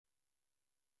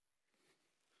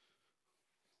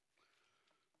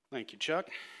Thank you, Chuck.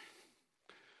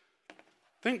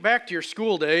 Think back to your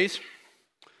school days.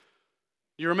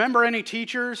 You remember any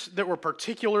teachers that were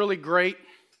particularly great?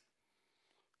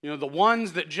 The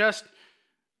ones that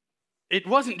it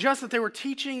wasn't just that they were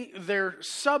teaching their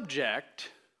subject,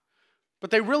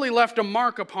 but they really left a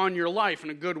mark upon your life in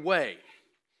a good way.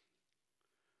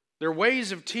 Their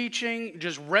ways of teaching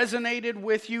just resonated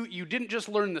with you. You didn't just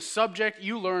learn the subject,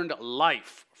 you learned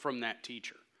life from that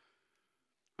teacher.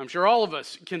 I'm sure all of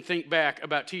us can think back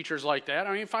about teachers like that.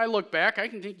 I mean, if I look back, I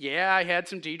can think, I had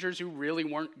some teachers who really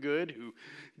weren't good, who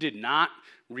did not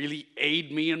really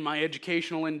aid me in my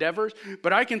educational endeavors.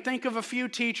 But I can think of a few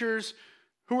teachers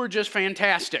who were just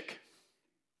fantastic.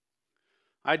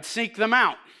 I'd seek them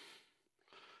out.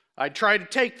 I'd try to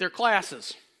take their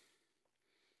classes.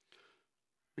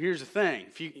 Here's the thing.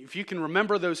 If you can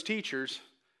remember those teachers,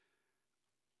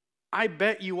 I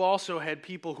bet you also had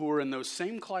people who were in those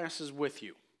same classes with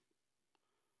you.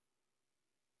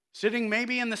 Sitting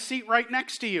maybe in the seat right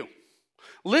next to you,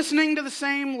 listening to the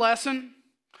same lesson,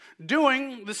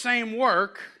 doing the same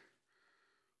work,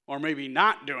 or maybe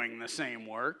not doing the same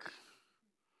work,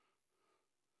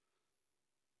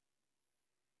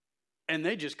 and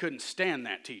they just couldn't stand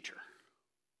that teacher.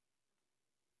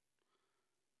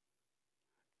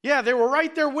 Yeah, they were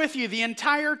right there with you the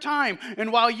entire time,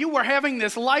 and while you were having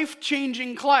this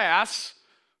life-changing class,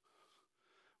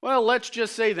 well, let's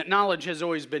just say that knowledge has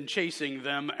always been chasing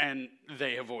them, and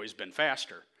they have always been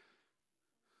faster.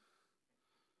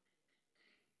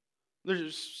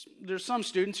 There's some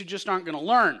students who just aren't going to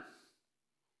learn.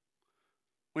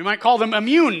 We might call them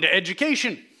immune to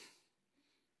education.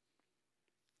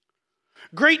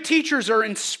 Great teachers are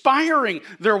inspiring.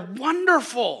 They're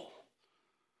wonderful.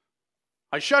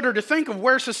 I shudder to think of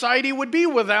where society would be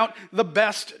without the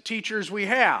best teachers we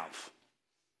have.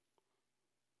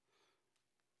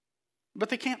 But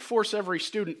they can't force every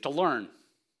student to learn.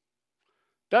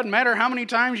 Doesn't matter how many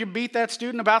times you beat that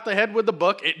student about the head with the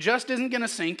book, it just isn't going to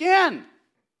sink in.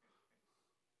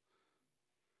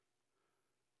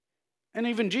 And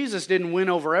even Jesus didn't win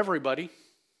over everybody.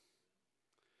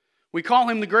 We call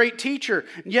him the great teacher,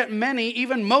 yet many,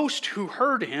 even most who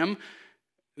heard him,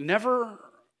 never,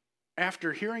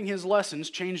 after hearing his lessons,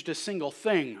 changed a single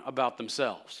thing about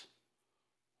themselves.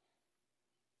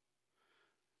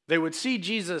 They would see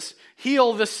Jesus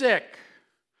heal the sick,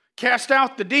 cast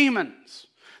out the demons.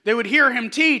 They would hear him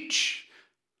teach.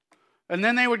 And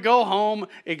then they would go home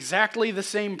exactly the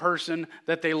same person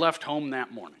that they left home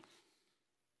that morning.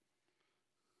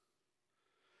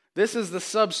 This is the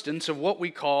substance of what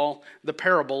we call the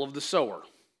parable of the sower.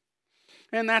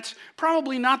 And that's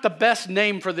probably not the best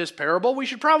name for this parable. We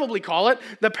should probably call it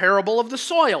the parable of the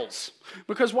soils.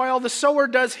 Because while the sower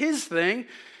does his thing,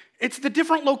 it's the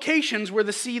different locations where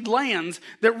the seed lands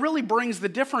that really brings the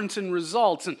difference in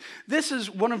results. And this is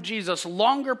one of Jesus'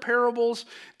 longer parables.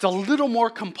 It's a little more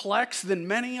complex than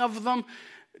many of them.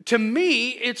 To me,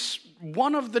 it's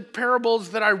one of the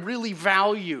parables that I really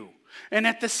value. And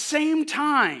at the same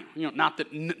time, not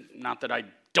that I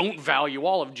don't value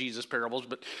all of Jesus' parables,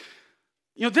 but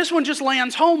this one just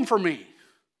lands home for me.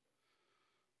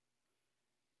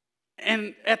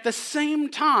 And at the same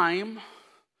time,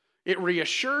 it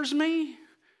reassures me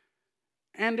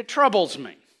and it troubles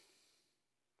me.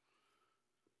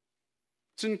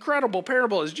 It's an incredible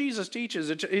parable as Jesus teaches.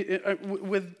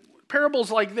 With parables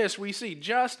like this, we see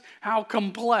just how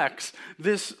complex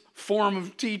this form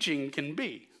of teaching can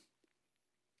be.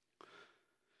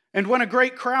 And when a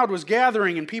great crowd was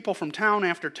gathering and people from town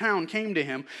after town came to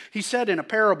him, he said in a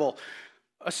parable,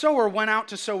 a sower went out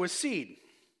to sow his seed.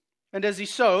 And as he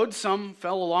sowed, some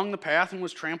fell along the path and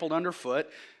was trampled underfoot,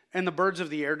 and the birds of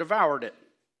the air devoured it.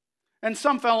 And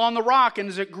some fell on the rock, and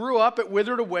as it grew up, it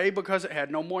withered away because it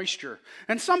had no moisture.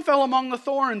 And some fell among the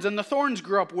thorns, and the thorns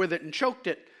grew up with it and choked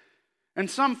it. And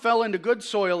some fell into good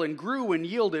soil and grew and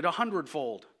yielded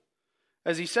 100-fold.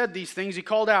 As he said these things, he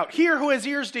called out, he who has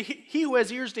ears to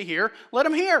hear, let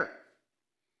him hear.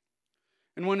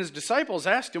 And when his disciples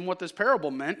asked him what this parable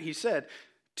meant, he said,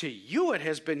 to you it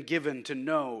has been given to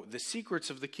know the secrets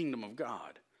of the kingdom of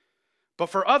God. But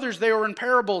for others they are in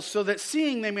parables, so that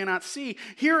seeing they may not see,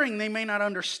 hearing they may not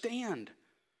understand.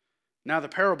 Now the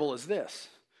parable is this.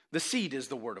 The seed is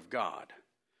the word of God.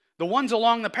 The ones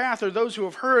along the path are those who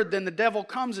have heard, then the devil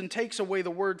comes and takes away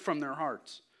the word from their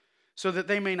hearts, so that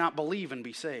they may not believe and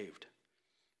be saved.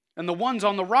 And the ones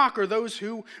on the rock are those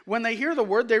who, when they hear the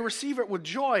word, they receive it with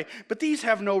joy. But these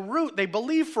have no root. They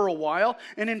believe for a while,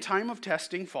 and in time of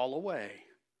testing fall away.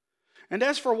 And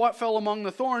as for what fell among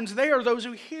the thorns, they are those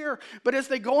who hear. But as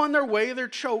they go on their way, they're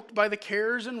choked by the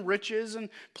cares and riches and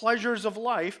pleasures of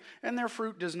life, and their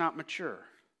fruit does not mature.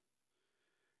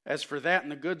 As for that in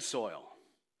the good soil,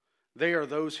 they are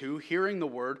those who, hearing the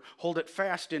word, hold it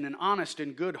fast in an honest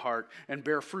and good heart and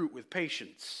bear fruit with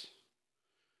patience.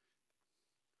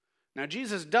 Now,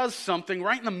 Jesus does something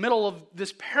right in the middle of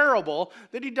this parable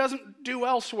that he doesn't do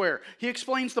elsewhere. He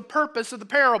explains the purpose of the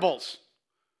parables.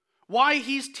 Why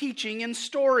he's teaching in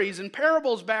stories, and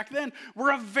parables back then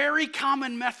were a very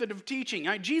common method of teaching.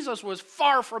 Jesus was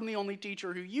far from the only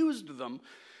teacher who used them,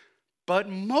 but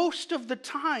most of the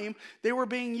time they were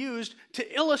being used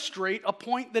to illustrate a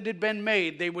point that had been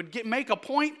made. They would make a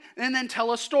point and then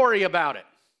tell a story about it.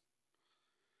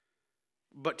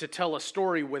 But to tell a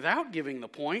story without giving the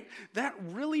point, that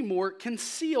really more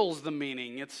conceals the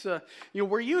meaning. It's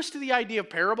we're used to the idea of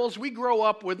parables. We grow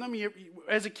up with them.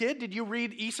 As a kid, did you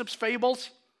read Aesop's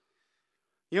Fables?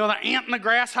 The ant and the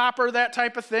grasshopper, that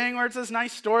type of thing, where it's this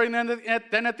nice story, and then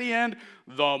at the end,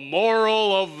 the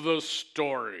moral of the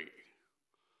story.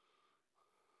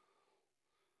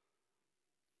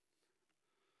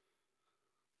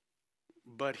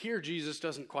 But here Jesus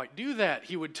doesn't quite do that.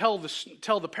 He would tell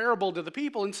the parable to the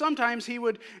people, and sometimes he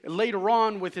would, later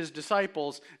on with his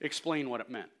disciples, explain what it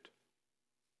meant.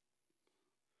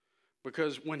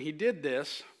 Because when he did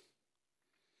this,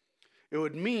 it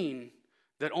would mean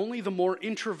that only the more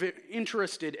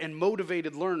interested and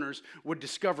motivated learners would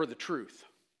discover the truth.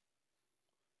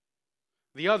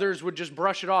 The others would just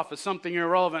brush it off as something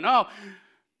irrelevant. Oh,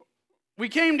 we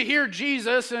came to hear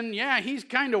Jesus, and yeah, he's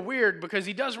kind of weird because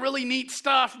he does really neat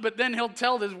stuff, but then he'll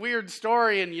tell this weird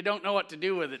story and you don't know what to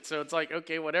do with it. So it's like,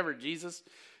 okay, whatever, Jesus,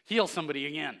 heal somebody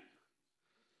again.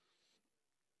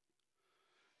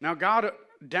 Now, God,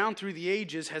 down through the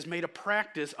ages, has made a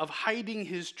practice of hiding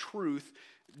his truth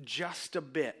just a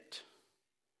bit.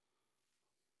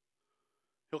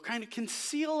 He'll kind of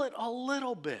conceal it a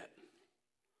little bit.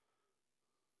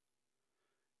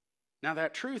 Now,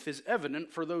 that truth is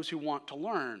evident for those who want to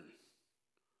learn.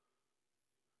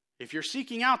 If you're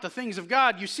seeking out the things of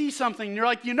God, you see something, and you're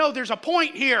like, there's a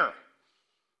point here.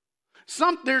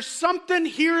 There's something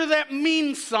here that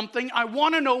means something. I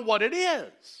want to know what it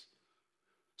is.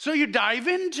 So you dive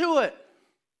into it.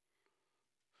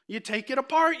 You take it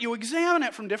apart. You examine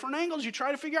it from different angles. You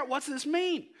try to figure out, what's this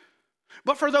mean?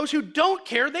 But for those who don't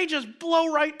care, they just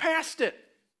blow right past it.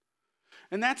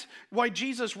 And that's why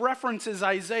Jesus references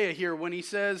Isaiah here when he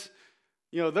says,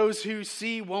 those who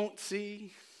see won't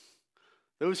see.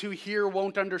 Those who hear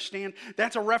won't understand.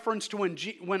 That's a reference to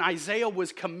when Isaiah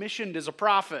was commissioned as a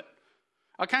prophet.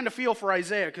 I kind of feel for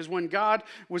Isaiah because when God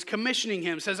was commissioning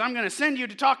him, says, I'm going to send you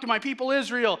to talk to my people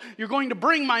Israel. You're going to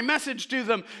bring my message to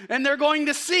them. And they're going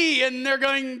to see and they're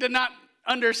going to not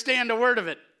understand a word of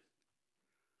it.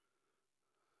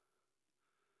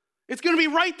 It's going to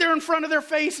be right there in front of their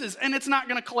faces, and it's not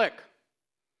going to click.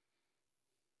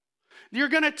 You're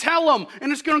going to tell them,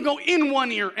 and it's going to go in one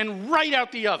ear and right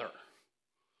out the other.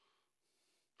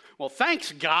 Well,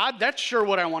 thanks, God. That's sure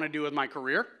what I want to do with my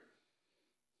career.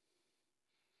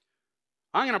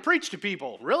 I'm going to preach to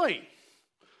people. Really?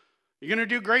 You're going to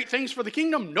do great things for the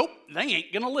kingdom? Nope, they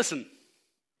ain't going to listen.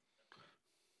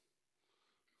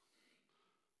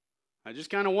 I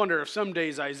just kind of wonder if some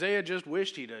days Isaiah just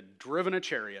wished he'd have driven a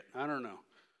chariot. I don't know.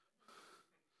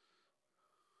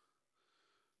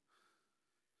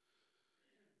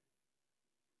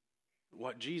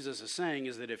 What Jesus is saying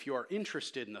is that if you are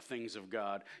interested in the things of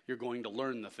God, you're going to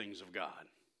learn the things of God.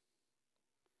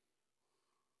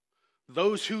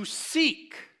 Those who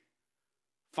seek,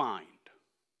 find.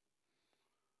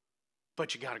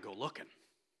 But you got to go looking.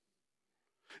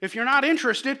 If you're not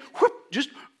interested, just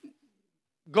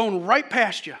going right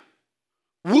past you.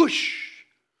 Whoosh.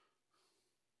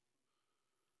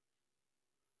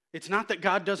 It's not that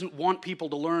God doesn't want people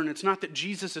to learn. It's not that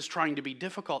Jesus is trying to be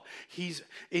difficult. He's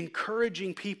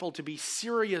encouraging people to be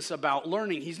serious about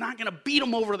learning. He's not going to beat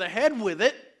them over the head with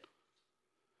it.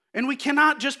 And we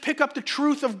cannot just pick up the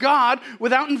truth of God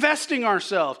without investing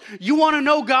ourselves. You want to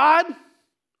know God?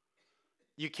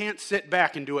 You can't sit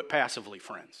back and do it passively,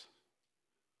 friends.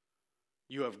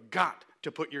 You have got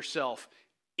to put yourself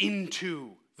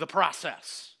into the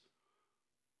process.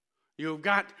 You've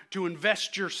got to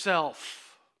invest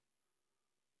yourself.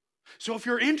 So if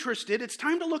you're interested, it's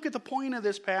time to look at the point of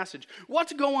this passage.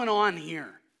 What's going on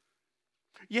here?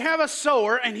 You have a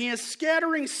sower, and he is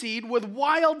scattering seed with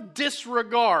wild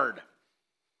disregard.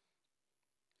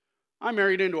 I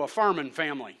married into a farming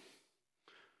family.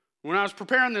 When I was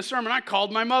preparing this sermon, I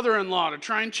called my mother-in-law to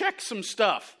try and check some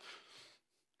stuff.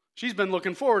 She's been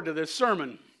looking forward to this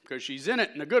sermon because she's in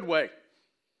it in a good way.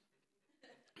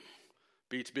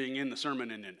 Beats being in the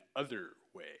sermon in an other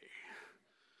way.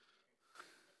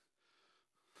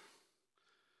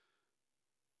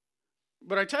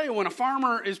 But I tell you, when a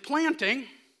farmer is planting,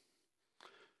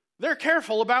 they're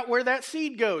careful about where that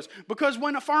seed goes. Because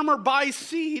when a farmer buys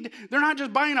seed, they're not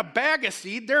just buying a bag of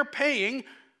seed, they're paying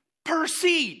per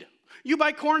seed. You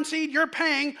buy corn seed, you're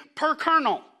paying per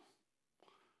kernel.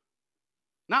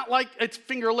 Not like it's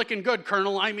finger-licking good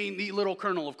kernel, I mean the little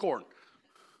kernel of corn.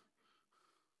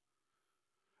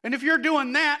 And if you're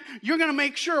doing that, you're going to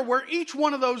make sure where each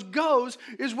one of those goes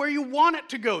is where you want it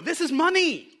to go. This is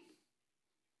money.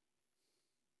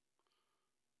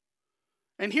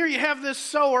 And here you have this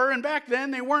sower, and back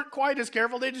then they weren't quite as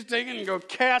careful. They just take it and go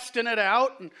casting it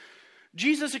out. And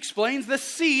Jesus explains the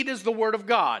seed is the Word of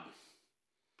God.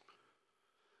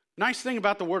 Nice thing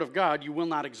about the Word of God, you will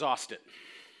not exhaust it.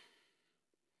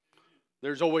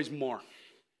 There's always more.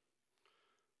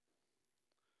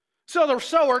 So the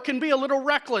sower can be a little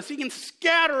reckless. He can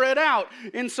scatter it out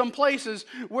in some places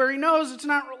where he knows it's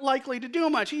not likely to do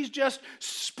much. He's just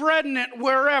spreading it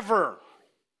wherever.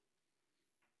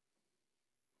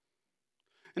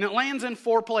 And it lands in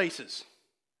 4 places.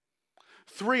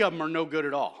 3 of them are no good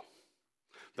at all.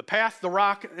 The path, the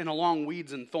rock, and along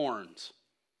weeds and thorns.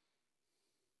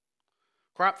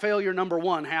 Crop failure number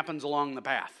 1 happens along the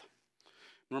path.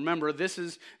 Remember, this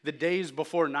is the days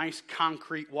before nice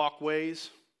concrete walkways.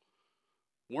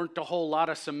 Weren't a whole lot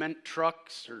of cement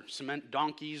trucks or cement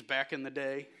donkeys back in the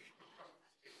day.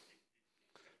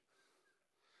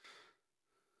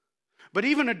 But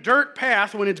even a dirt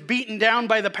path, when it's beaten down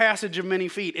by the passage of many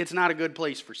feet, it's not a good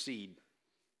place for seed.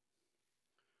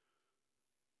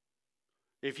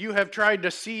 If you have tried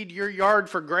to seed your yard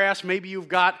for grass, maybe you've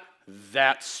got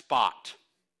that spot.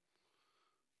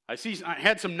 I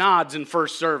had some nods in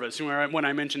first service when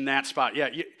I mentioned that spot.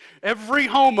 Yeah, every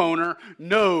homeowner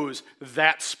knows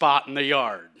that spot in the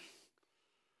yard.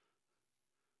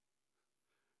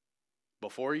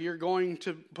 Before you're going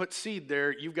to put seed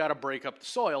there, you've got to break up the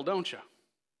soil, don't you?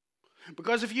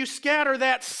 Because if you scatter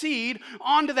that seed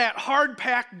onto that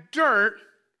hard-packed dirt,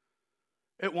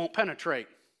 it won't penetrate.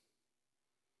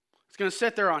 It's going to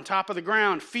sit there on top of the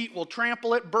ground. Feet will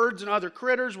trample it. Birds and other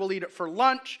critters will eat it for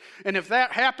lunch. And if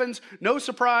that happens, no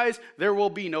surprise, there will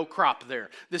be no crop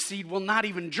there. The seed will not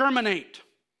even germinate.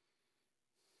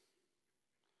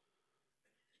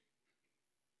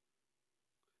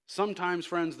 Sometimes,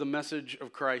 friends, the message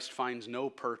of Christ finds no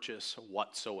purchase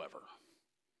whatsoever.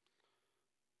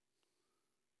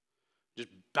 Just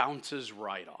bounces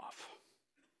right off.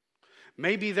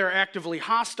 Maybe they're actively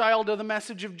hostile to the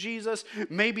message of Jesus.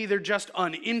 Maybe they're just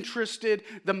uninterested.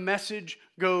 The message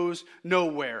goes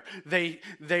nowhere. They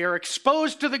are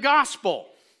exposed to the gospel.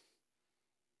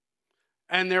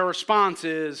 And their response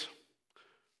is,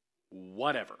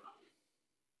 whatever.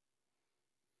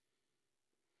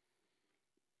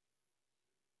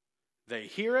 They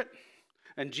hear it,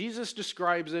 and Jesus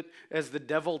describes it as the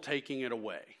devil taking it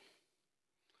away.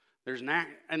 There's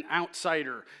an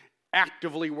outsider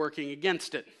actively working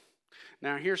against it.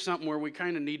 Now, here's something where we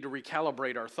kind of need to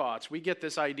recalibrate our thoughts. We get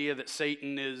this idea that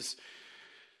Satan is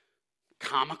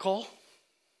comical,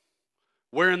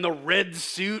 wearing the red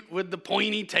suit with the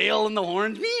pointy tail and the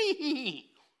horns.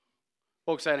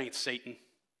 Folks, that ain't Satan.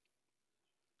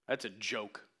 That's a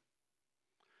joke.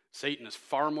 Satan is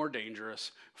far more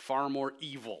dangerous, far more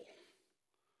evil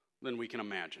than we can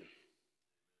imagine.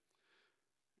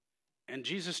 And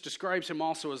Jesus describes him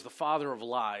also as the father of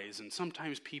lies. And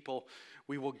sometimes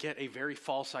we will get a very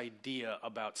false idea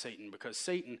about Satan because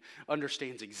Satan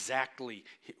understands exactly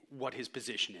what his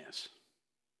position is.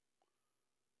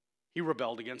 He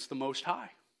rebelled against the Most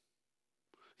High.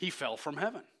 He fell from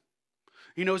heaven.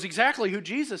 He knows exactly who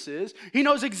Jesus is. He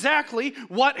knows exactly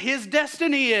what his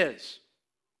destiny is.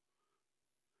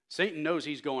 Satan knows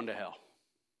he's going to hell.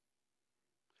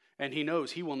 And he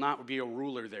knows he will not be a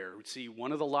ruler there. See,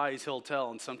 one of the lies he'll tell,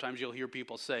 and sometimes you'll hear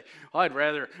people say, I'd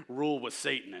rather rule with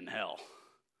Satan in hell.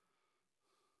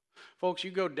 Folks,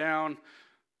 you go down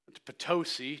to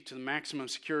Potosi, to the maximum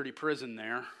security prison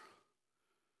there,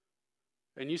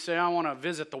 and you say, I want to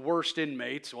visit the worst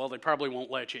inmates. Well, they probably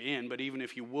won't let you in, but even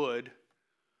if you would,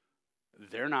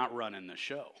 they're not running the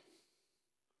show.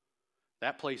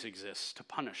 That place exists to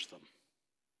punish them.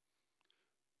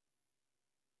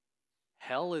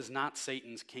 Hell is not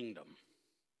Satan's kingdom.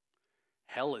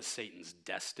 Hell is Satan's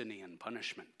destiny and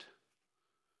punishment.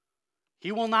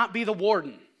 He will not be the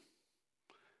warden.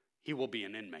 He will be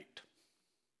an inmate.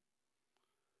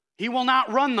 He will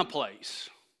not run the place.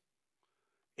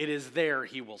 It is there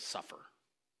he will suffer.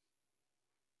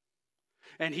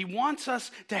 And he wants us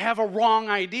to have a wrong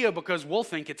idea because we'll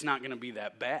think it's not going to be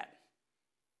that bad.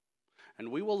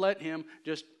 And we will let him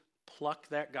just pluck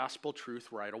that gospel truth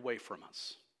right away from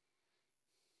us.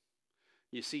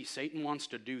 You see, Satan wants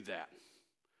to do that.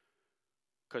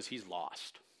 Because he's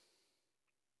lost.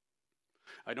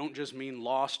 I don't just mean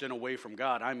lost and away from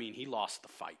God. I mean he lost the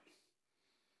fight.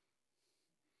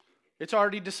 It's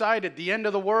already decided. The end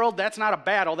of the world, that's not a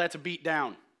battle, that's a beat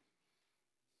down.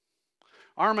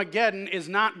 Armageddon is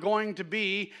not going to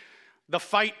be the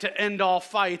fight to end all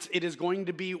fights. It is going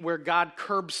to be where God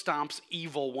curb stomps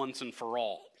evil once and for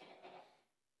all.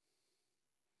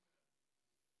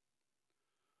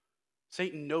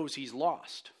 Satan knows he's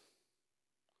lost.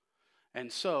 And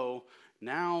so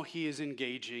now he is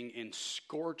engaging in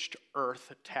scorched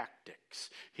earth tactics.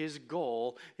 His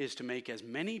goal is to make as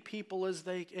many people as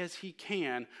he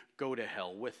can go to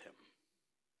hell with him.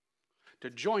 To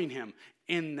join him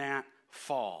in that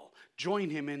fall. Join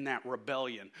him in that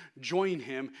rebellion. Join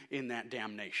him in that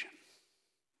damnation.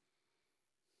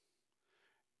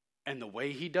 And the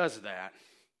way he does that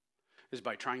is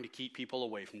by trying to keep people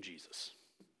away from Jesus.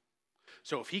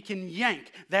 So if he can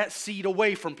yank that seed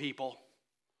away from people,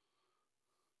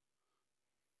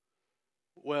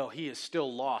 well, he is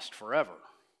still lost forever.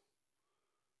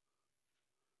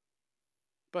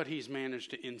 But he's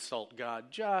managed to insult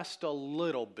God just a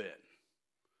little bit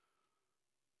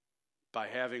by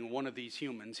having one of these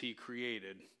humans he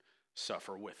created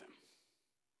suffer with him.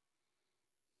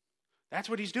 That's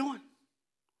what he's doing.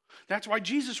 That's why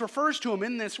Jesus refers to him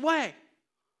in this way.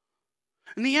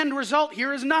 And the end result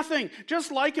here is nothing.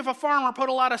 Just like if a farmer put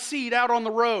a lot of seed out on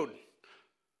the road.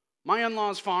 My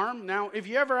in-laws farm. Now, if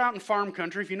you're ever out in farm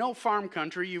country, if you know farm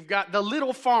country, you've got the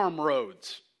little farm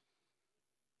roads.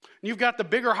 You've got the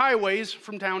bigger highways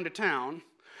from town to town.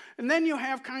 And then you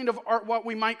have kind of what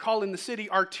we might call in the city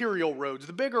arterial roads,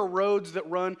 the bigger roads that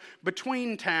run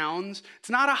between towns. It's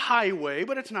not a highway,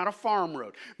 but it's not a farm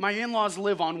road. My in-laws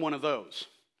live on one of those.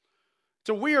 It's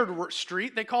a weird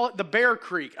street. They call it the Bear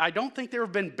Creek. I don't think there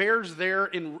have been bears there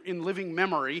in living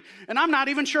memory, and I'm not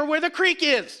even sure where the creek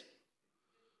is.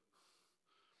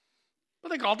 But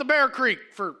they call it the Bear Creek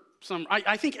for some.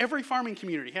 I think every farming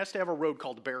community has to have a road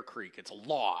called the Bear Creek. It's a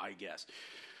law, I guess.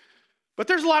 But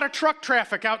there's a lot of truck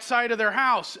traffic outside of their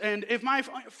house, and if my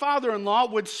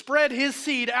father-in-law would spread his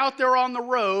seed out there on the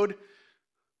road,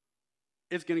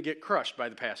 it's going to get crushed by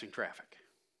the passing traffic.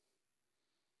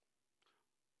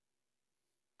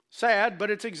 Sad, but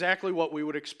it's exactly what we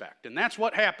would expect. And that's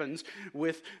what happens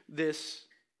with this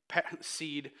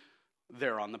seed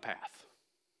there on the path.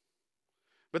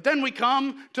 But then we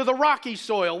come to the rocky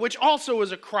soil, which also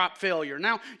is a crop failure.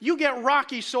 Now, you get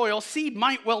rocky soil, seed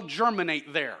might well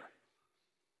germinate there.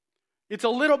 It's a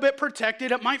little bit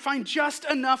protected. It might find just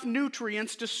enough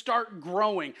nutrients to start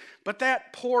growing. But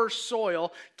that poor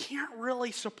soil can't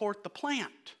really support the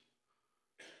plant.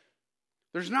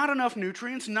 There's not enough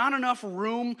nutrients, not enough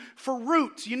room for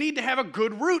roots. You need to have a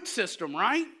good root system,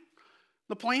 right?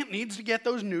 The plant needs to get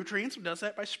those nutrients. It does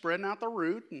that by spreading out the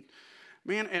root. And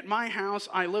man, at my house,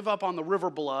 I live up on the river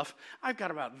bluff. I've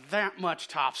got about that much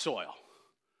topsoil.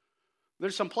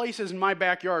 There's some places in my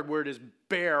backyard where it is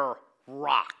bare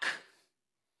rock.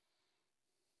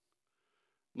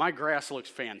 My grass looks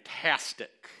fantastic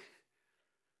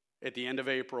at the end of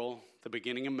April, the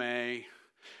beginning of May.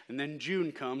 And then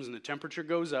June comes and the temperature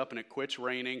goes up and it quits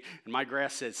raining. And my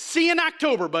grass says, "See you in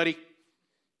October, buddy."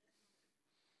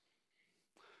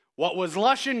 What was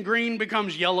lush and green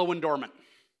becomes yellow and dormant.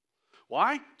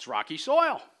 Why? It's rocky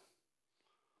soil.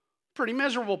 Pretty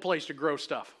miserable place to grow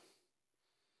stuff.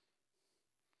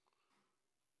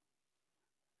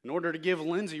 In order to give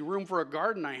Lindsay room for a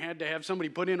garden, I had to have somebody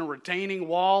put in a retaining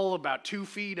wall about 2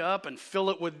 feet up and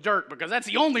fill it with dirt, because that's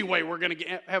the only way we're going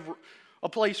to have a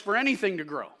place for anything to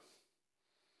grow.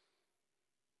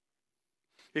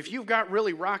 If you've got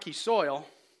really rocky soil,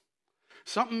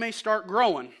 something may start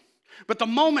growing. But the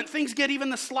moment things get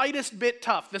even the slightest bit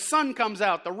tough, the sun comes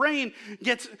out, the rain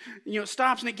gets,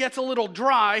 stops and it gets a little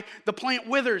dry, the plant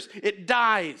withers, it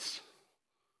dies.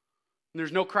 And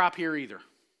there's no crop here either.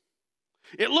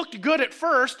 It looked good at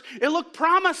first, it looked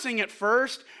promising at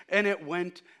first, and it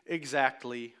went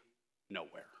exactly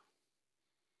nowhere.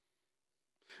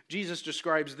 Jesus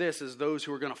describes this as those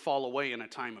who are going to fall away in a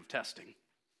time of testing.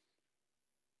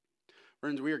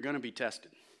 Friends, we are going to be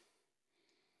tested.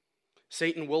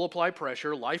 Satan will apply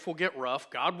pressure, life will get rough,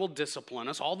 God will discipline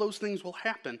us, all those things will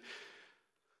happen.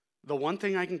 The one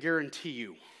thing I can guarantee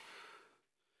you,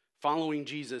 following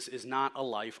Jesus is not a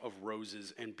life of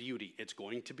roses and beauty. It's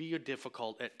going to be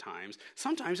difficult at times.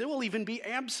 Sometimes it will even be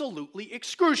absolutely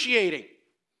excruciating.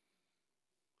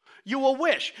 You will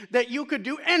wish that you could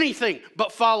do anything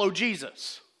but follow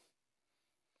Jesus.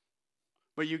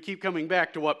 But you keep coming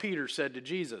back to what Peter said to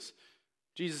Jesus.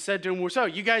 Jesus said to him, "So,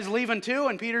 you guys leaving too?"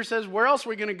 And Peter says, "Where else are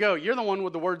we going to go? You're the one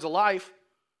with the words of life."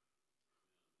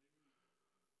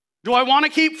 Do I want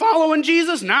to keep following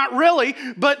Jesus? Not really.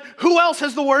 But who else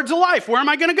has the words of life? Where am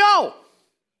I going to go?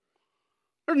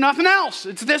 There's nothing else.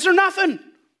 It's this or nothing.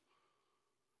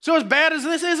 So as bad as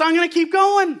this is, I'm going to keep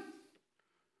going.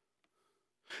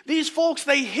 These folks,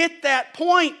 they hit that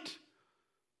point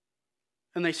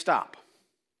and they stop.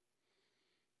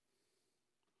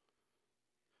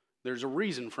 There's a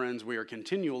reason, friends, we are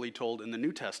continually told in the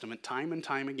New Testament time and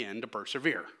time again to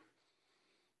persevere.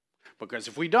 Because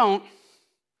if we don't,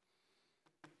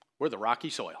 we're the rocky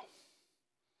soil.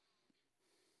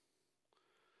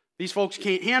 These folks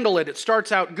can't handle it. It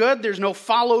starts out good. There's no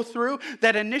follow through.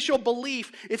 That initial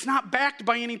belief, it's not backed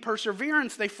by any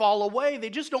perseverance. They fall away.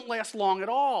 They just don't last long at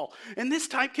all. And this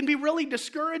type can be really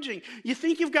discouraging. You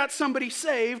think you've got somebody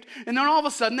saved, and then all of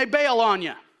a sudden they bail on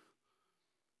you.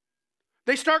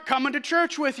 They start coming to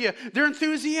church with you. They're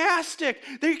enthusiastic.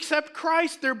 They accept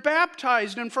Christ. They're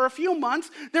baptized. And for a few months,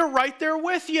 they're right there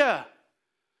with you.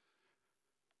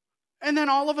 And then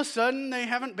all of a sudden, they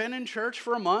haven't been in church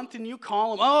for a month, and you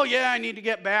call them, oh yeah, I need to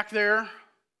get back there.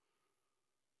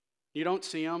 You don't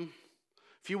see them.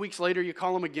 A few weeks later, you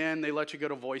call them again, they let you go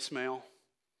to voicemail.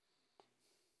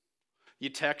 You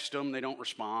text them, they don't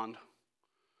respond.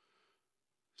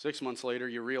 6 months later,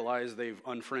 you realize they've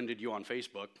unfriended you on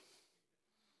Facebook.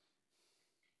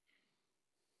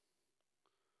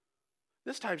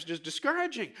 This type's just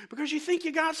discouraging because you think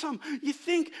you got some. You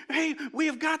think, hey, we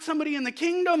have got somebody in the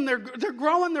kingdom. They're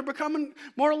growing. They're becoming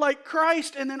more like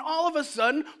Christ. And then all of a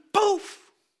sudden, poof.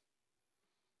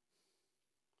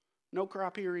 No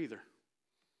crop here either.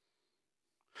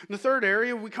 In the third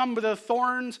area, we come to the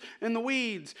thorns and the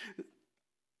weeds.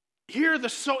 Here the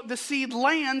seed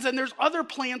lands and there's other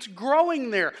plants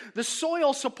growing there. The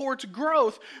soil supports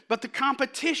growth, but the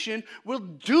competition will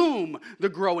doom the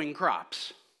growing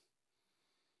crops.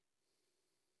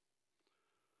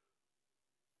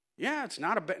 Yeah, it's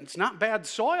not bad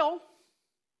soil.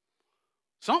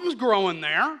 Something's growing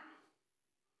there.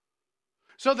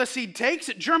 So the seed takes,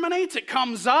 it germinates, it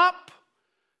comes up.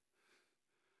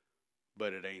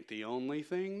 But it ain't the only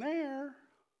thing there.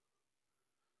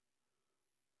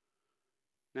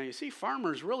 Now you see,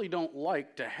 farmers really don't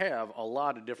like to have a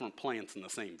lot of different plants in the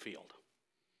same field.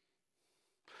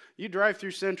 You drive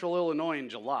through central Illinois in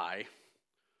July,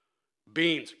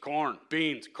 beans, corn,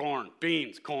 beans, corn,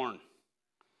 beans, corn.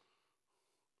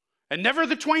 And never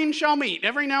the twain shall meet.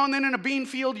 Every now and then in a bean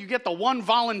field, you get the one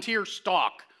volunteer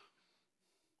stalk.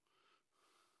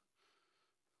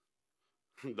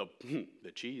 The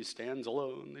cheese stands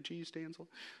alone. The cheese stands alone.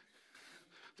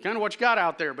 It's kind of what you got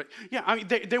out there. But yeah, I mean,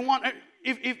 they want,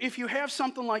 if you have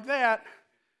something like that,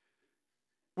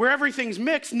 where everything's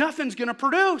mixed, nothing's going to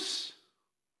produce.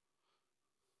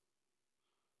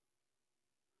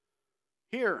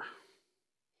 Here,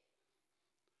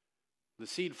 the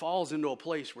seed falls into a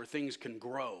place where things can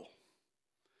grow.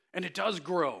 And it does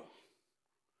grow.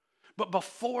 But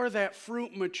before that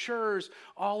fruit matures,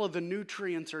 all of the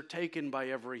nutrients are taken by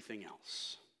everything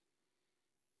else.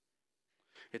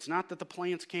 It's not that the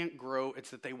plants can't grow,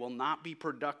 it's that they will not be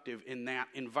productive in that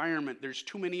environment. There's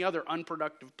too many other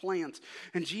unproductive plants.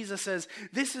 And Jesus says,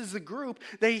 this is the group.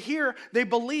 They hear, they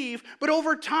believe, but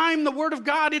over time, the Word of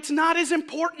God, it's not as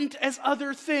important as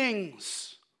other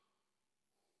things.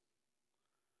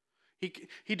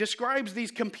 He describes these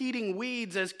competing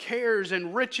weeds as cares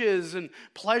and riches and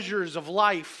pleasures of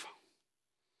life.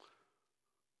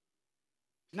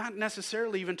 Not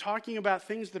necessarily even talking about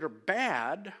things that are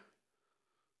bad,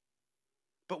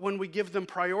 but when we give them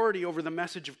priority over the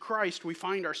message of Christ, we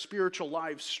find our spiritual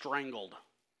lives strangled.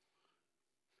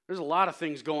 There's a lot of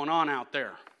things going on out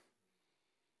there.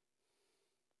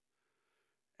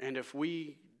 And if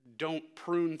we don't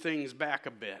prune things back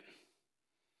a bit,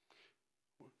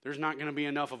 there's not going to be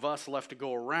enough of us left to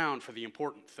go around for the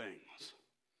important things.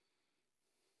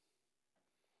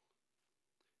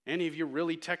 Any of you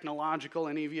really technological?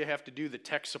 Any of you have to do the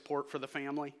tech support for the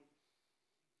family?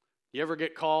 You ever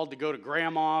get called to go to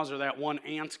grandma's or that one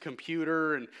aunt's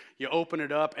computer and you open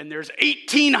it up and there's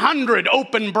 1,800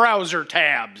 open browser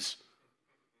tabs?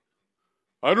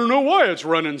 I don't know why it's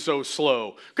running so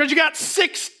slow. Because you got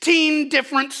 16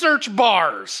 different search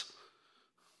bars.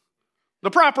 The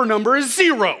proper number is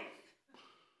 0.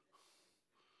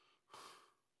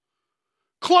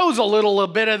 Close a little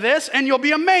bit of this and you'll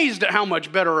be amazed at how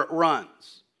much better it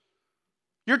runs.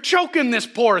 You're choking this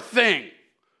poor thing.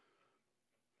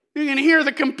 You can hear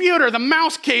the computer, the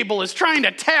mouse cable is trying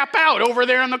to tap out over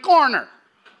there in the corner.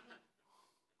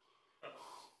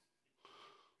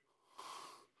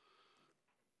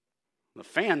 The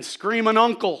fan's screaming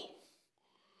uncle.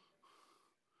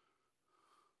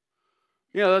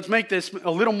 Let's make this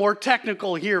a little more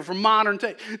technical here for modern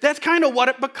day. That's kind of what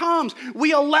it becomes.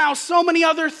 We allow so many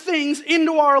other things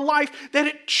into our life that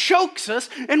it chokes us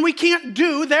and we can't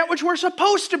do that which we're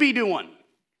supposed to be doing.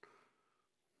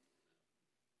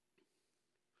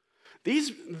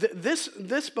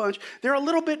 This bunch, they're a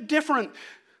little bit different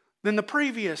than the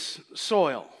previous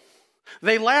soil.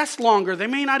 They last longer. They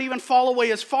may not even fall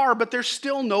away as far, but there's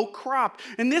still no crop.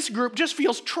 And this group just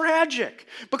feels tragic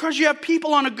because you have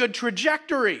people on a good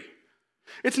trajectory.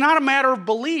 It's not a matter of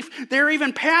belief. They're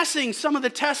even passing some of the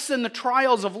tests and the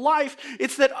trials of life.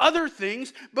 It's that other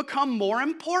things become more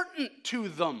important to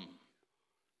them.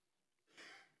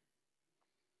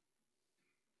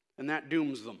 And that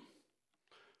dooms them.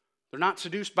 They're not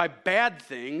seduced by bad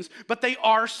things, but they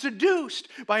are seduced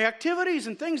by activities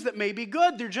and things that may be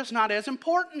good. They're just not as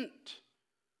important.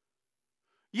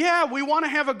 Yeah, we want to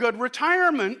have a good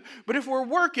retirement, but if we're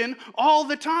working all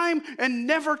the time and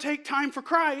never take time for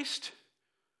Christ,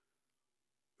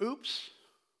 oops.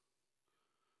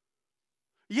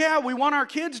 Yeah, we want our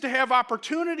kids to have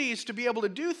opportunities to be able to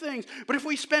do things, but if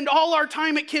we spend all our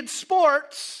time at kids'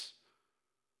 sports,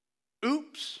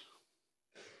 oops.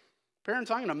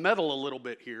 Parents, I'm going to meddle a little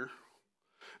bit here.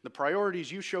 The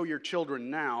priorities you show your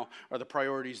children now are the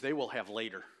priorities they will have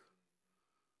later.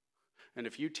 And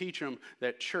if you teach them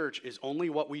that church is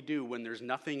only what we do when there's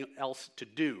nothing else to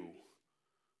do,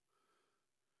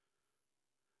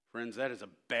 friends, that is a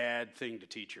bad thing to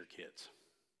teach your kids.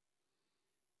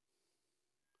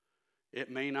 It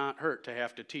may not hurt to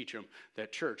have to teach them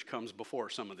that church comes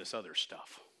before some of this other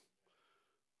stuff.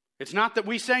 It's not that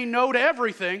we say no to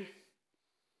everything.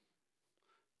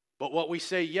 But what we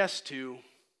say yes to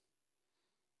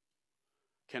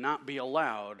cannot be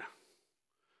allowed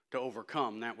to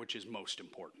overcome that which is most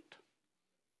important.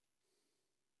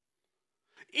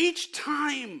 Each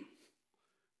time,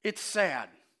 it's sad.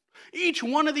 Each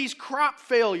one of these crop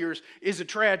failures is a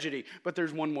tragedy, but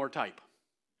there's one more type.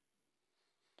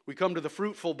 We come to the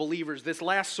fruitful believers. This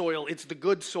last soil, it's the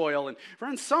good soil. And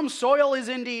friends, some soil is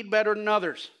indeed better than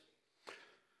others.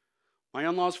 My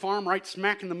in-laws farm right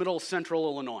smack in the middle of central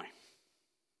Illinois.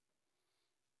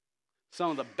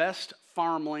 Some of the best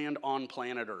farmland on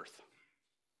planet Earth.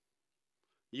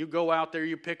 You go out there,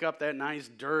 you pick up that nice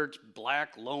dirt,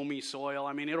 black, loamy soil.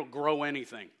 I mean, it'll grow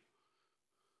anything.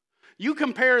 You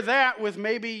compare that with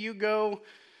maybe you go,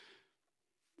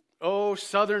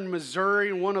 southern Missouri,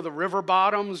 in one of the river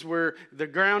bottoms where the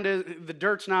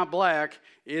dirt's not black,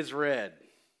 it's red.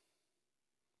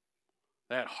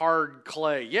 That hard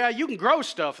clay. Yeah, you can grow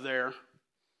stuff there.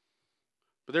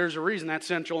 But there's a reason that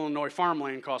central Illinois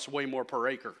farmland costs way more per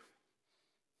acre.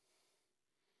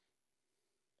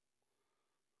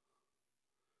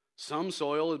 Some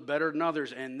soil is better than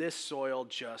others, and this soil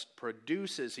just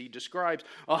produces, he describes,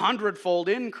 100-fold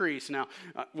increase. Now,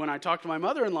 when I talked to my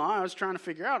mother-in-law, I was trying to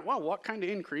figure out, what kind of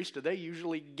increase do they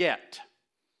usually get?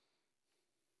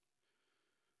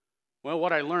 Well,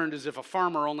 what I learned is if a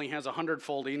farmer only has a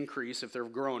 100-fold increase, if they're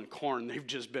growing corn, they've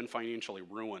just been financially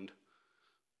ruined.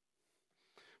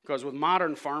 Because with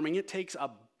modern farming, it takes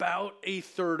about a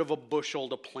third of a bushel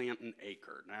to plant an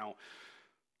acre. Now,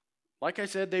 like I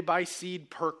said, they buy seed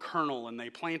per kernel, and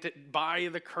they plant it by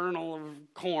the kernel of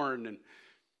corn. And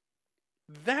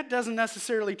that doesn't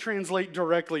necessarily translate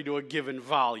directly to a given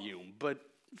volume. But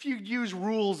if you use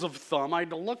rules of thumb, I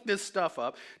had to look this stuff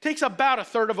up. It takes about a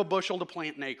third of a bushel to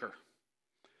plant an acre.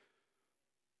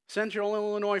 Central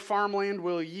Illinois farmland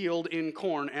will yield in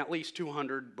corn at least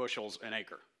 200 bushels an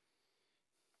acre.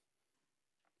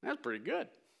 That's pretty good.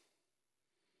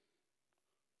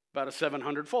 About a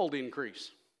 700-fold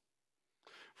increase.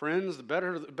 Friends, the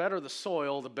better the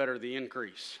soil, the better the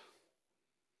increase.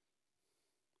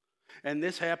 And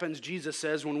this happens, Jesus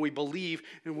says, when we believe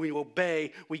and we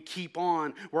obey, we keep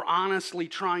on. We're honestly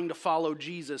trying to follow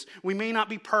Jesus. We may not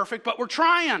be perfect, but we're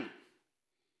trying.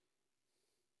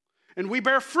 And we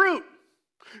bear fruit.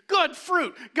 Good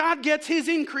fruit. God gets his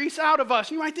increase out of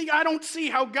us. You might think, I don't see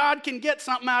how God can get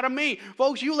something out of me.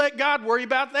 Folks, you let God worry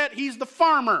about that. He's the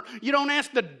farmer. You don't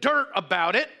ask the dirt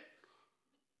about it.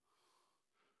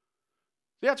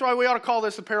 That's why we ought to call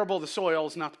this the parable of the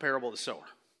soils, not the parable of the sower.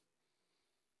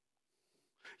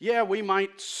 Yeah, we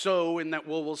might sow in that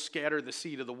we'll scatter the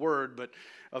seed of the word, but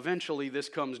eventually this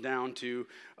comes down to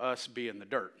us being the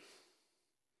dirt.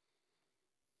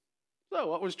 So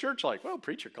what was church like? Well,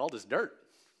 preacher called us dirt.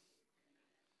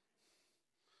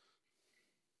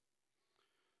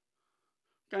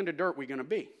 What kind of dirt are we going to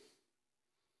be? If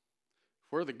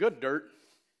we're the good dirt,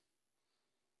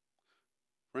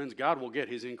 friends, God will get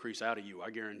his increase out of you,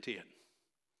 I guarantee it.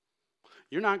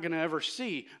 You're not going to ever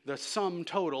see the sum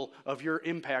total of your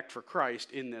impact for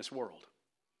Christ in this world.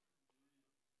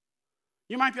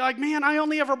 You might be like, man, I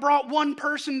only ever brought one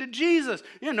person to Jesus.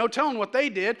 Yeah, no telling what they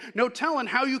did. No telling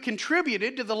how you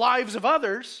contributed to the lives of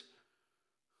others.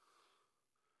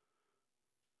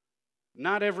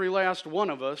 Not every last one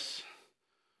of us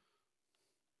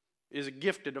is a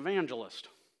gifted evangelist.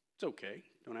 It's okay.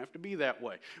 Don't have to be that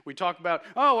way. We talk about,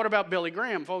 what about Billy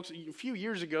Graham? Folks, a few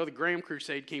years ago, the Graham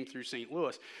Crusade came through St.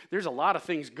 Louis. There's a lot of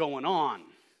things going on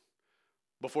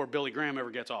before Billy Graham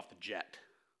ever gets off the jet.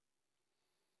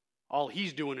 All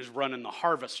he's doing is running the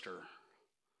harvester.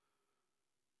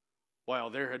 While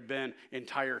there had been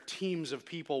entire teams of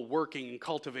people working and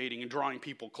cultivating and drawing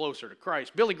people closer to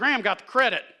Christ. Billy Graham got the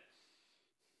credit.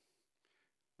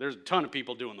 There's a ton of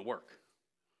people doing the work.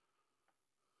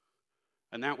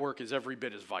 And that work is every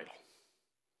bit as vital.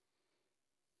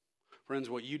 Friends,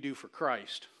 what you do for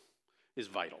Christ is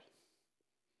vital.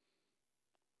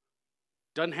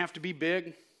 Doesn't have to be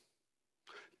big.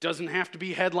 Doesn't have to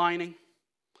be headlining.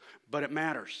 But it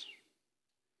matters.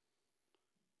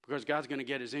 Because God's going to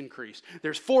get his increase.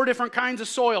 There's 4 different kinds of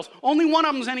soils. Only one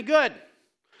of them is any good.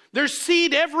 There's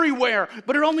seed everywhere,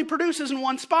 but it only produces in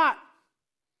one spot.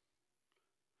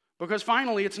 Because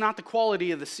finally, it's not the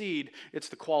quality of the seed, it's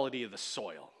the quality of the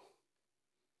soil.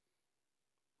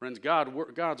 Friends,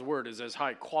 God's word is as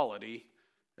high quality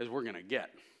as we're going to get.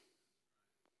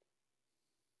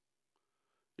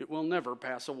 It will never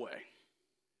pass away.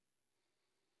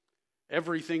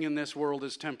 Everything in this world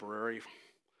is temporary.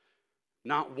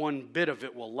 Not one bit of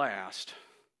it will last.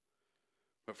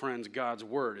 But friends, God's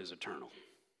word is eternal.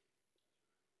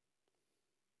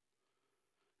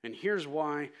 And here's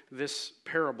why this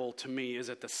parable to me is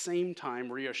at the same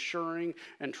time reassuring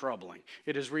and troubling.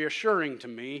 It is reassuring to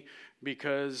me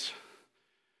because,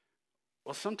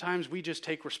 sometimes we just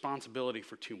take responsibility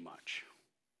for too much.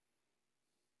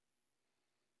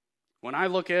 When I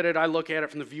look at it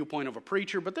from the viewpoint of a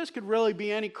preacher, but this could really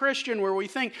be any Christian where we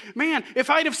think, man, if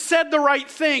I'd have said the right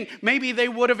thing, maybe they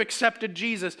would have accepted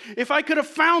Jesus. If I could have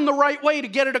found the right way to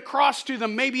get it across to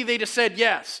them, maybe they'd have said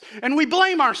yes. And we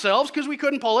blame ourselves because we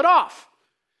couldn't pull it off.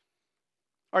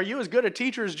 Are you as good a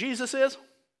teacher as Jesus is?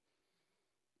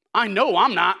 I know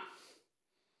I'm not.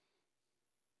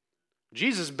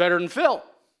 Jesus is better than Phil.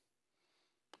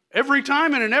 Every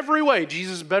time and in every way,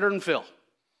 Jesus is better than Phil.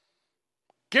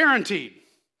 Guaranteed.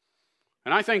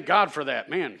 And I thank God for that.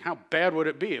 Man, how bad would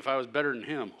it be if I was better than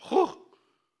him? Whew.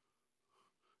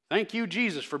 Thank you,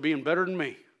 Jesus, for being better than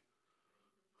me.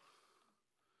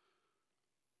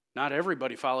 Not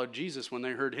everybody followed Jesus when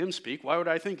they heard him speak. Why would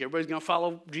I think everybody's going to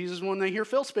follow Jesus when they hear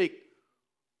Phil speak?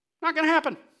 Not going to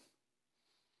happen.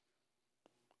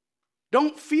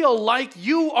 Don't feel like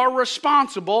you are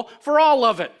responsible for all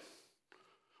of it.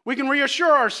 We can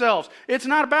reassure ourselves. It's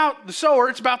not about the sower,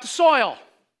 it's about the soil.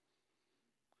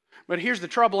 But here's the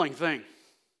troubling thing.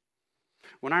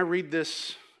 When I read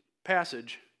this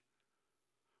passage,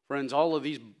 friends, all of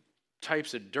these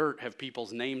types of dirt have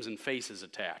people's names and faces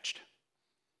attached.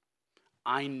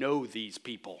 I know these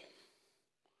people,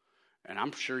 and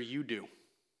I'm sure you do.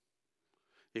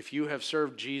 If you have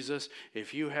served Jesus,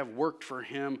 if you have worked for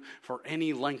him for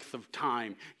any length of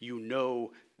time, you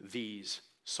know these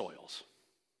soils.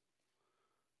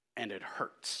 And it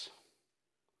hurts.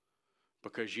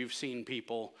 Because you've seen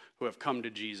people who have come to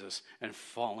Jesus and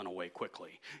fallen away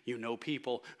quickly. You know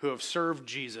people who have served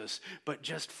Jesus but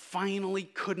just finally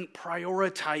couldn't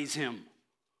prioritize him.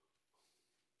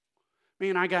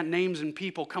 Man, I got names and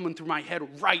people coming through my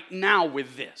head right now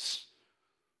with this.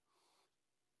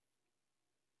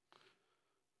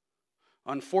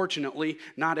 Unfortunately,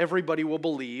 not everybody will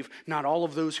believe. Not all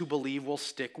of those who believe will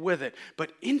stick with it.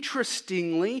 But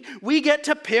interestingly, we get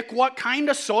to pick what kind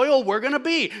of soil we're going to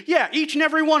be. Yeah, each and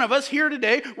every one of us here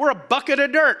today, we're a bucket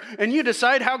of dirt. And you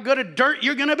decide how good a dirt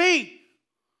you're going to be.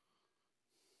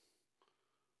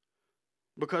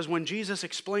 Because when Jesus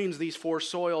explains these 4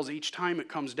 soils, each time it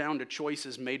comes down to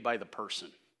choices made by the person.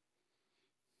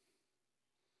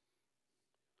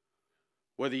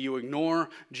 Whether you ignore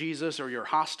Jesus or you're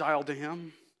hostile to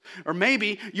him. Or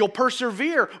maybe you'll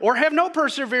persevere or have no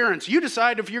perseverance. You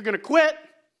decide if you're going to quit.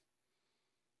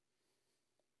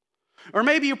 Or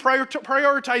maybe you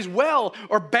prioritize well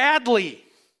or badly.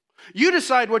 You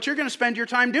decide what you're going to spend your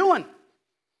time doing.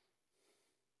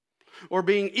 Or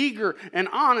being eager and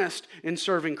honest in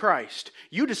serving Christ.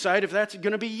 You decide if that's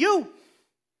going to be you.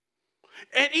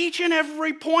 At each and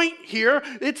every point here,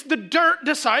 it's the dirt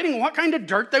deciding what kind of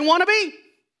dirt they want to be.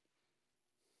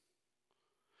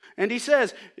 And he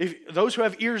says, if those who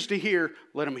have ears to hear,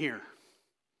 let them hear.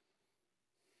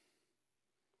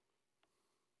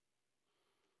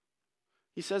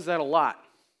 He says that a lot.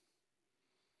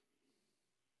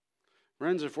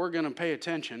 Friends, if we're going to pay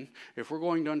attention, if we're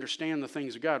going to understand the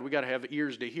things of God, we got to have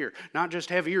ears to hear. Not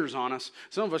just have ears on us.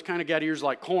 Some of us kind of got ears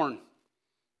like corn.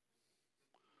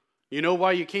 You know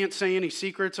why you can't say any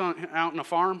secrets out in a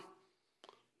farm?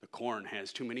 The corn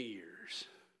has too many ears.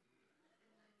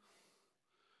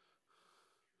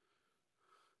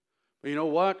 But you know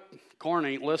what? Corn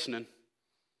ain't listening.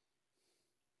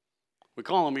 We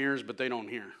call them ears, but they don't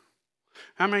hear.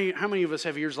 How many of us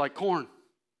have ears like corn?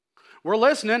 We're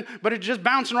listening, but it's just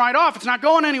bouncing right off. It's not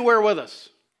going anywhere with us.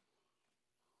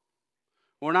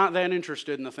 We're not that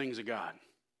interested in the things of God.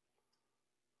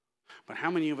 But how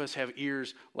many of us have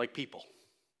ears like people?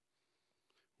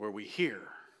 Where we hear,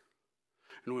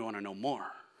 and we want to know more.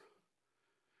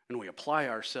 And we apply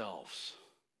ourselves.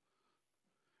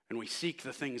 And we seek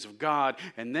the things of God,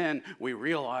 and then we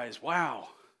realize, wow,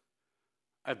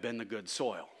 I've been the good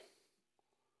soil.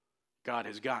 God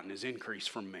has gotten his increase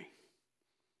from me.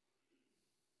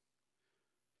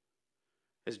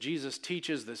 As Jesus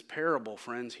teaches this parable,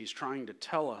 friends, he's trying to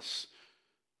tell us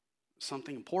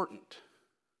something important.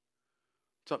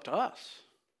 It's up to us.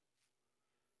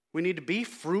 We need to be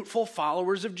fruitful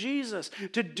followers of Jesus.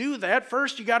 To do that,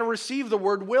 first you got to receive the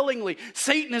word willingly.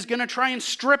 Satan is going to try and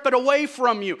strip it away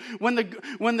from you. When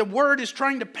the word is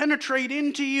trying to penetrate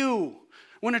into you,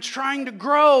 when it's trying to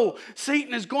grow,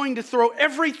 Satan is going to throw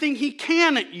everything he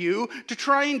can at you to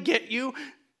try and get you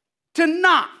to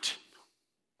not.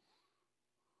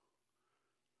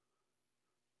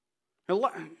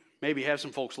 Maybe have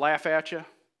some folks laugh at you.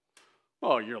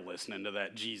 Oh, you're listening to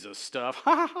that Jesus stuff.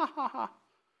 Ha ha ha ha.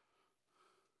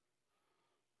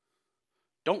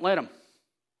 Don't let him.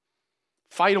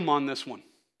 Fight him on this one.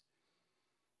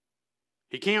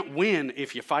 He can't win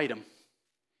if you fight him.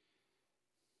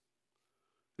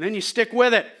 And then you stick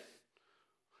with it.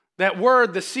 That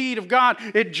word, the seed of God,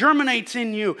 it germinates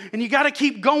in you. And you got to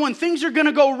keep going. Things are going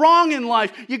to go wrong in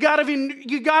life. You got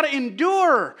to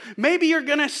endure. Maybe you're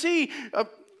going to see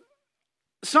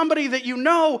somebody that you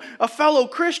know, a fellow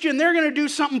Christian, they're going to do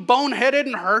something boneheaded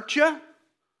and hurt you.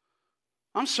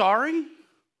 I'm sorry.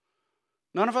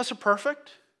 None of us are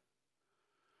perfect.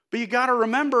 But you got to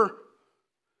remember,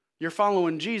 you're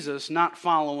following Jesus, not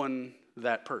following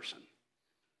that person.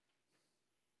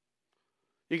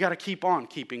 You got to keep on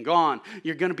keeping on.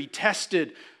 You're going to be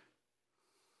tested.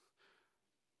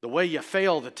 The way you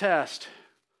fail the test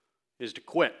is to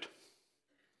quit.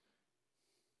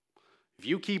 If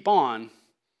you keep on,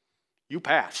 you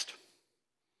passed.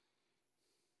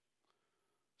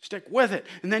 Stick with it.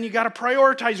 And then you got to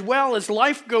prioritize well as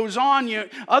life goes on.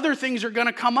 Other things are going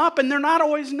to come up, and they're not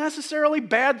always necessarily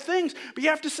bad things. But you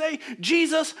have to say,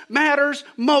 Jesus matters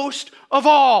most of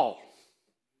all.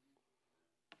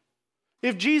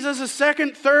 If Jesus is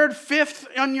second, third, fifth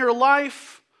in your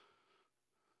life,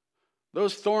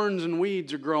 those thorns and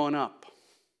weeds are growing up.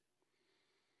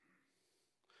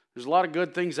 There's a lot of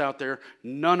good things out there.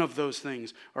 None of those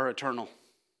things are eternal.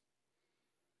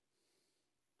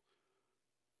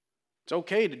 It's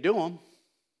okay to do them.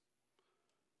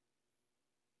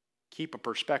 Keep a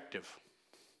perspective.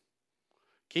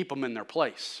 Keep them in their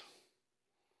place.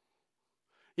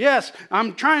 Yes,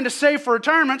 I'm trying to save for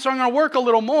retirement, so I'm going to work a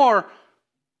little more,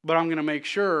 but I'm going to make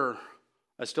sure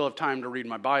I still have time to read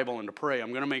my Bible and to pray. I'm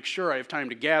going to make sure I have time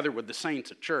to gather with the saints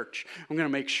at church. I'm going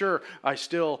to make sure I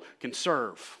still can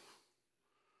serve.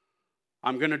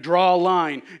 I'm going to draw a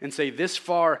line and say this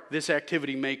far, this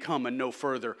activity may come and no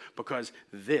further because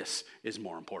this is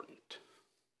more important.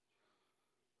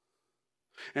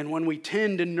 And when we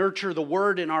tend to nurture the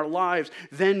word in our lives,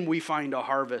 then we find a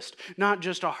harvest. Not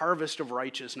just a harvest of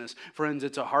righteousness. Friends,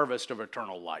 it's a harvest of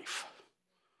eternal life.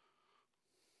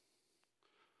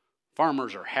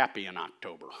 Farmers are happy in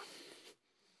October.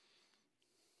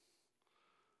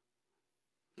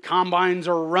 Combines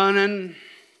are running.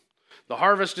 The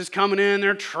harvest is coming in.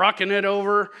 They're trucking it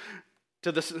over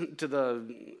to the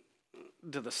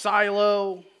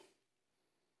silo,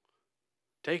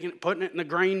 putting it in the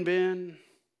grain bin,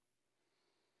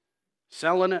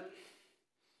 selling it.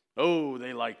 Oh,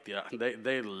 they like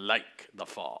the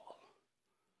fall.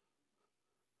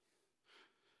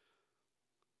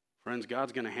 Friends,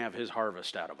 God's going to have his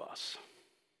harvest out of us.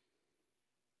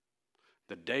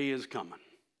 The day is coming.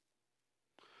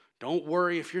 Don't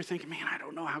worry if you're thinking, man, I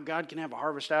don't know how God can have a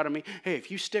harvest out of me. Hey,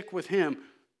 if you stick with him,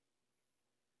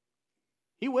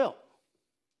 he will.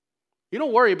 You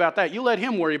don't worry about that. You let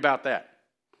him worry about that.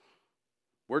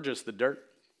 We're just the dirt.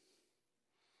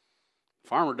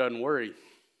 Farmer doesn't worry.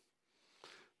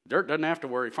 Dirt doesn't have to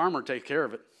worry. Farmer takes care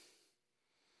of it.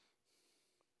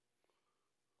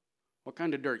 What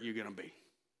kind of dirt are you going to be?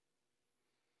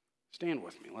 Stand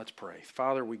with me. Let's pray.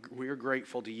 Father, we are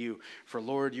grateful to you for,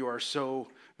 Lord, you are so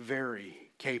very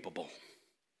capable.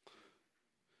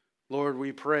 Lord,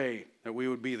 we pray that we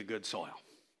would be the good soil.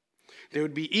 They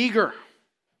would be eager.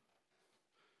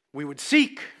 We would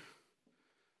seek.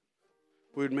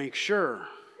 We would make sure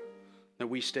that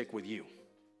we stick with you.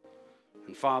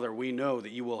 And Father, we know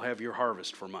that you will have your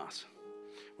harvest from us.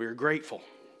 We are grateful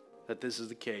that this is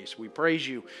the case. We praise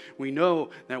you. We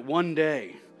know that one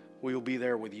day we will be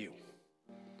there with you.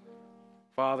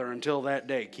 Father, until that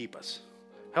day, keep us.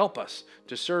 Help us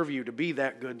to serve you, to be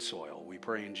that good soil. We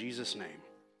pray in Jesus' name.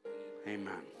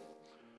 Amen.